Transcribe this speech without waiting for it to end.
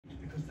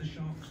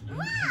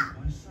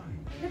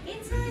Look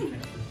inside.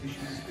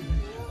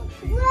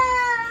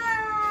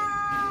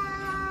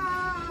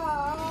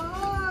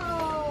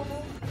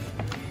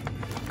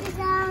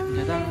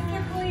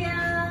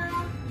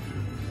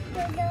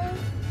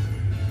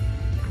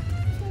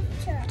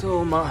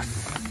 Thomas.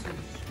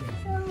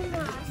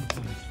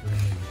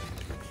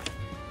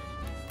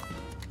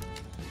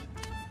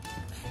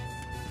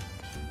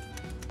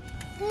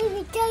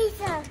 Baby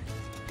Jason.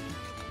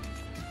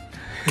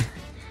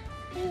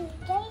 Baby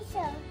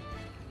Jason.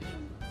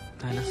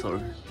 Dinosaur.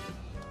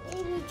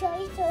 Baby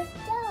Jason.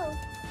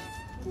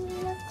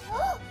 Look.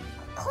 Oh,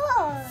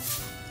 car.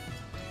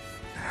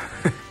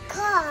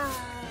 Car.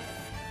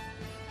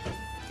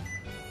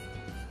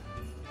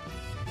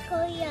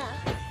 Koya.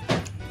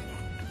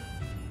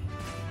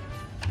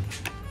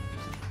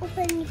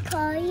 Open the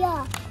car,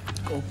 yeah.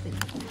 Open.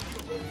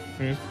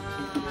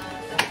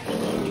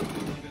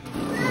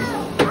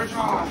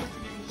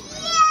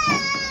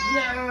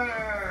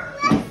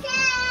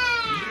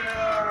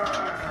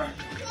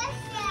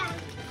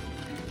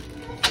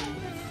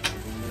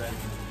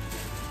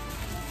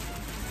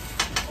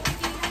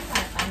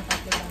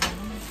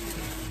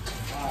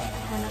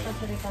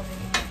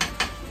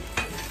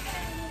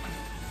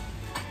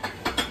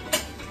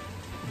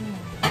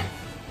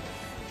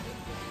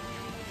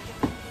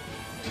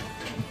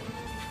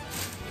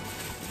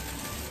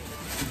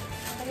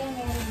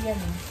 Yan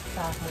eh,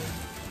 sahod.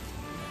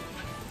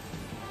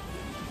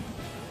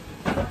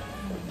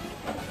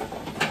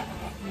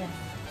 Yan.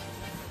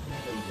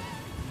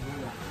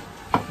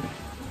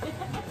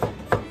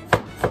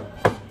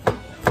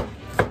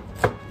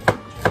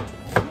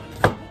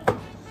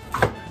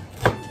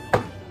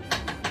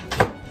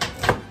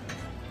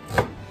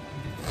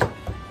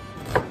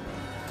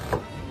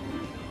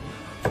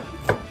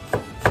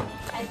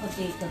 Ay,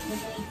 potato.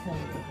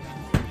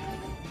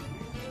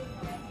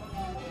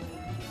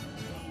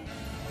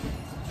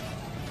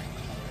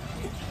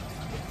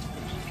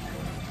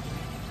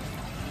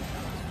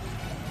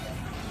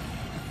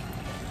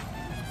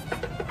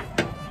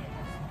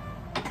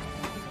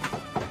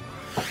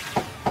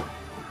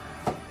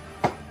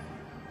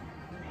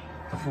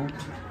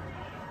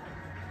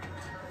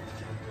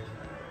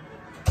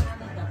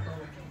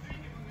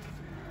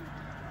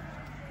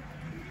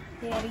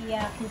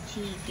 Teriyaki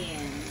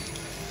chicken.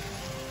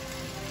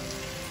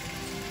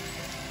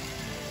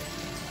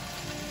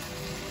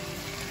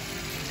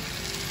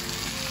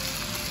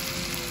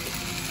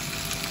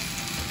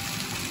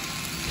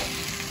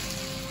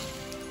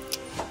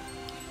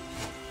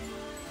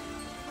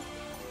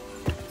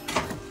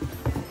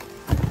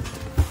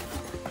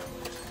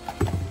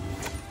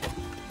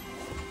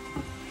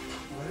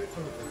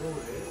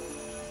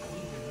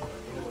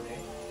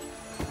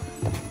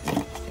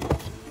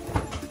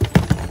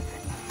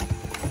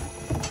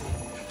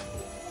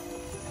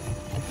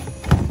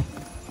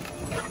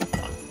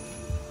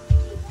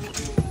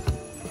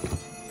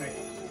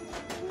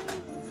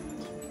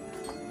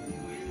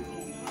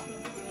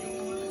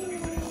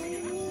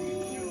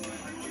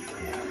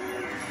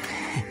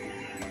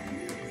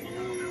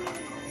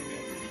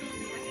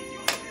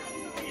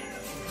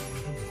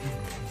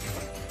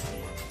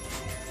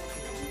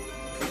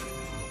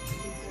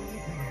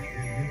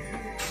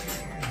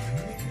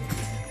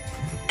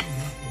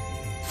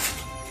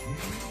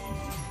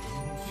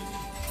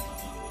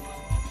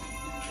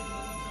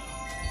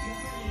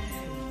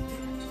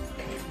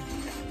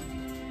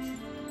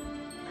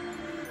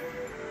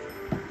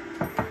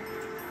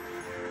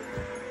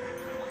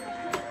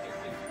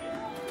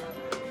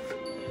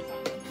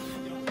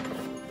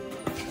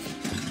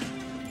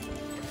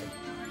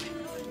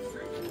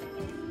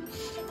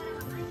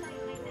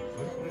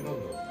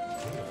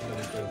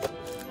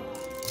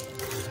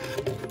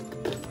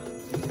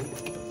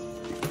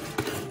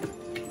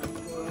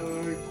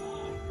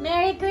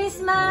 Merry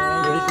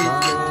Christmas!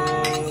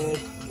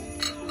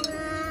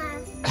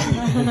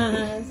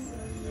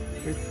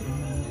 Christmas!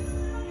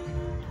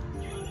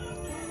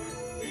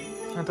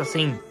 Want to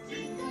sing?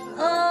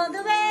 All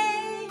the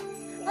way!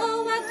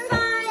 Oh, what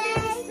fun it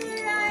is to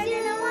ride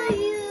in over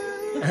you!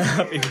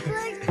 Happy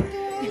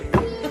birthday.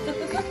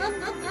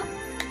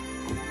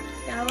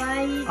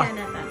 Kawaii ka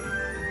na ka.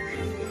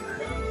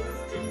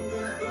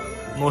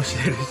 もうし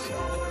てるし。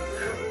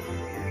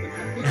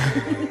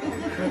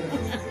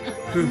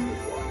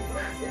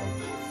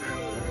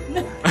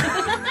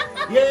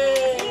イエ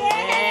ーイ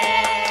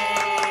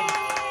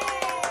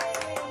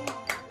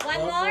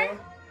One more?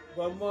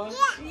 One more?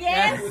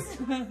 Yes!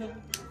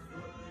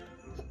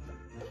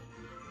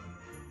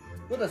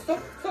 What? Stop!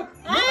 Stop!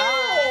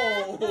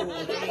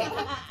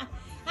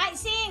 Hi,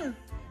 sing! Sing,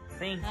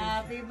 sing.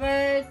 Happy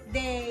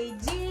birthday,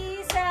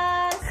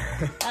 Jesus!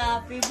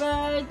 Happy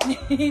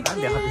birthday to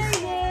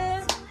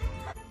you!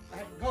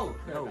 Go!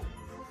 Low.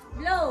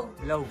 Blow!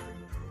 Low.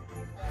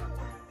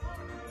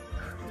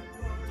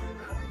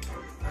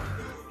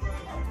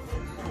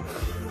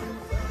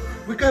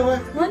 We can one.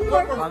 One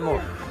more! One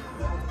more.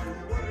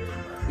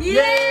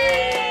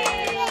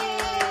 Yay!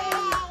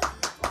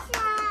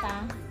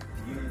 Pa.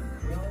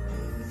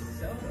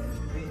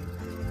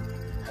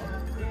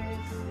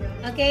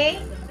 Okay?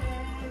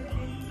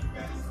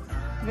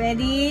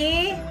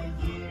 Ready?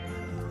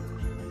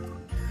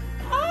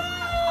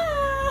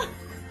 Ah!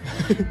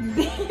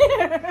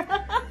 Bear!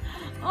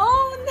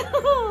 Oh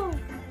no!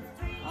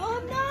 Oh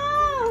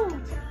no!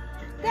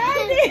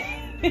 Daddy!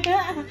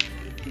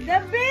 The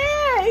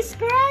bear is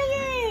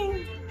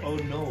crying! Oh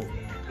no.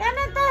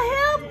 Kanata,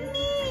 help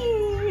me!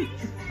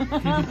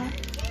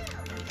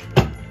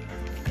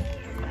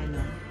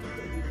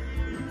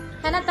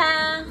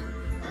 Kanata!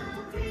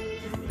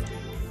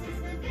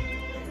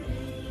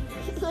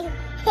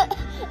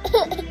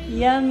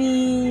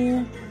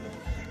 Yummy!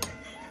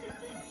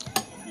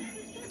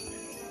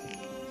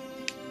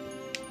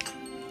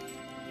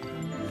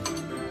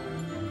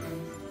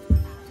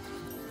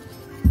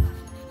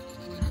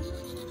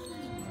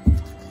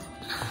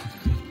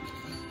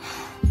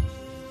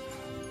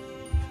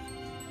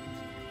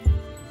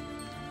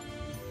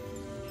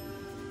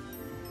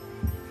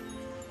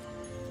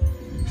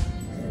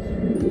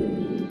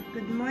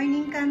 Good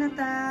morning,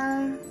 Kanata.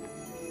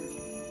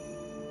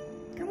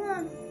 Come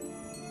on.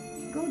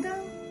 Go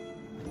down.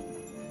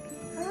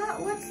 Ah,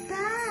 what's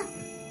that?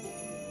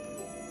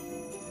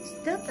 Is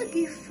that a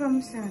gift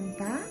from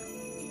Santa?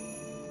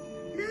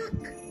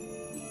 Look.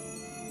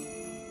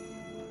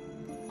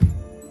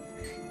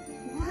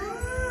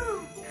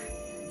 Wow.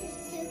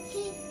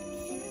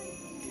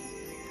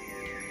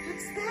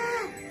 What's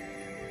that?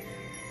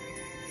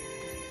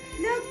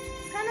 Look,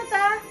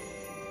 Kanata.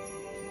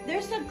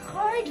 There's a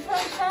card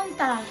from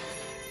Santa.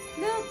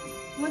 Look,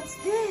 what's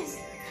this?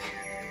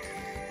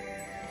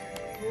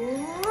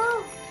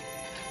 Wow!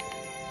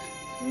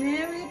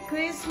 Merry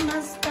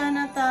Christmas,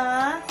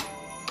 Kanata.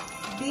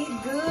 Be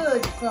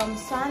good from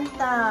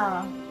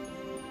Santa.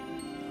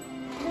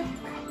 Look,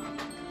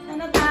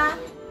 Kanata.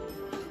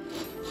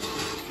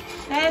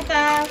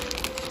 Kanata.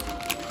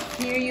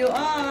 Here you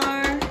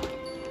are.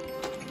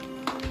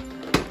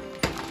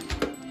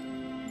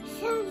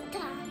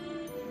 Santa.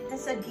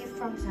 That's a gift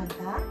from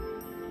Santa?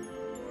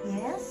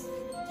 Yes?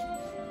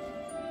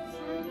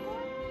 Santa.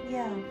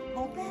 Yeah.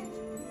 Open.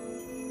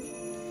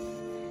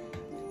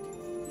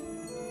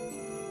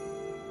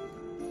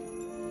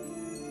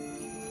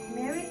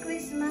 Merry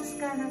Christmas,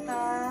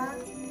 Kanata.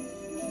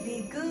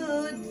 Be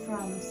good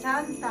from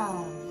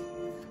Santa.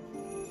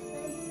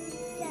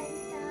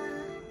 Santa.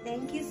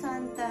 Thank you,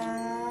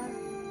 Santa.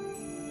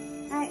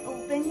 Hi,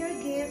 open your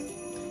gift.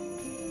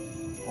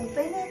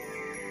 Open it.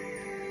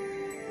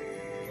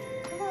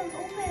 Come on,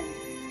 open.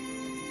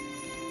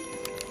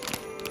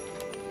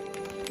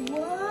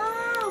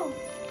 Wow!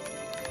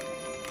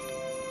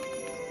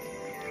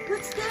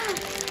 What's that?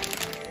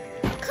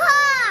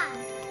 Car.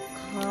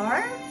 Car?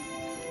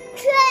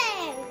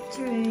 Train.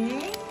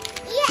 Train?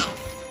 Yes.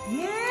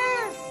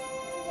 Yes!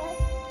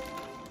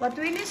 What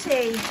will you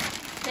say?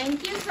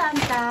 Thank you,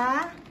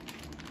 Santa.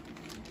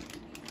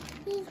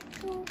 Thank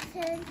you,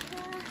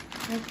 Santa.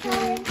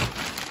 Okay.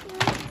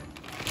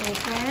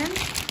 Open.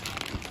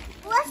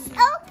 What's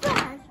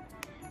open?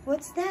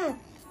 What's that?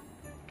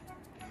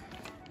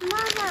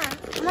 Mama.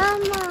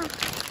 Mama.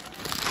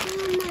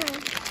 Mama.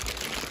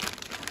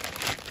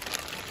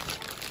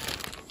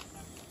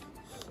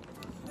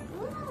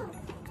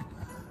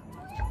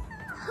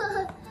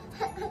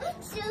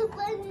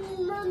 Super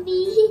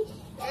Mommy.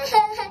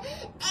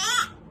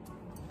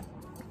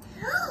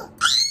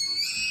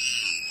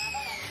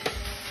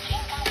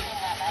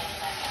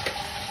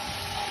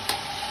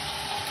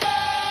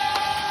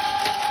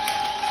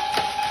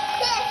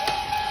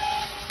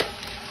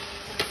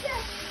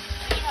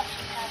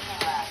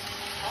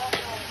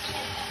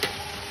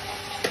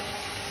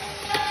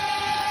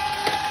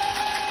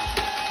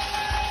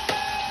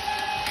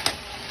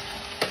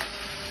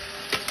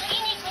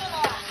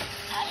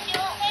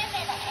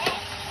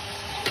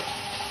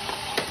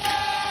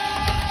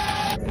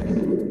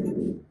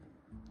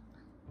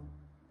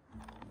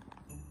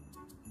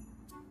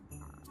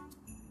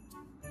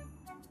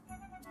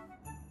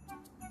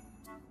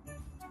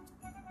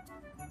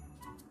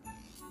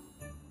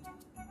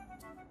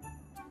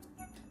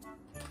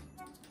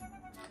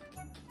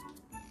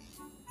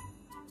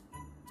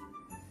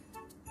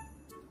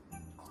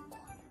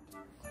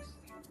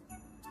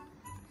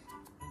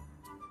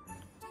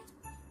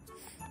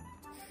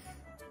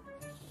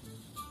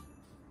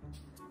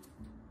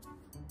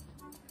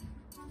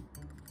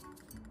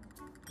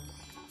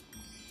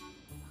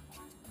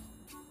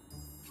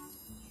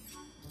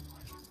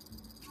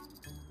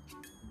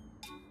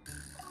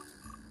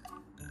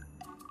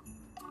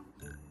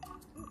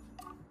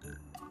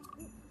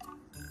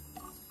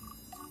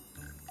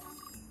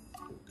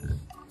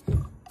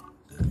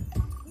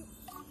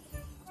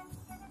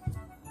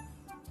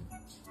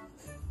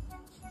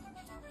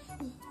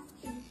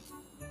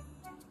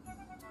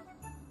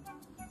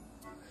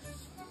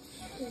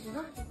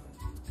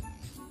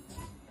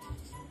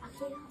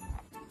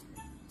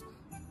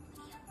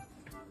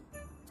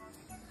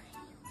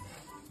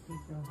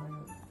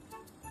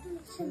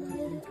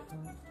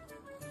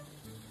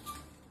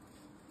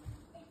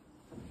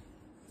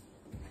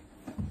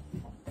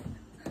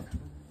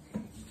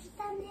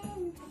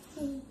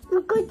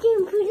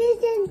 Mikotinプレ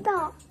ゼン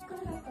ト。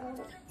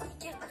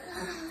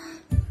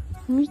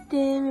見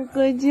て、みこ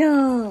ちゃ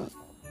ん。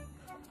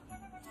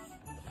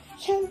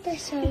サンタ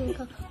さん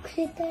がく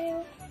れた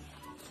よ。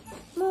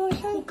もう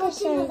サンタ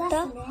さんい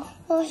た？も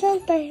うサン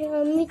タさん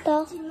見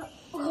た？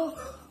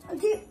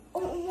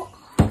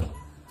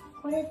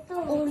これと、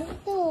俺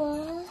とは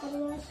これ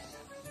は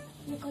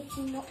ニコ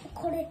チンの、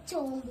これ超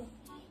重い。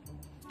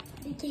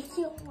激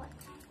重い。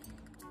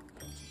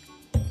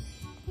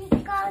ニコに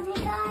変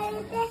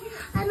えて、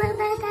あなた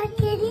だけ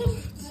に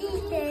し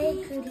て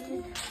くる。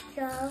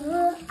今日も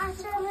遊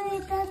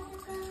びと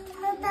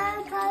戦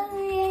う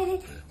より、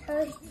そ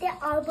して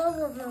あぼぼ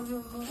ぼぼ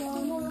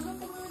ぼぼ。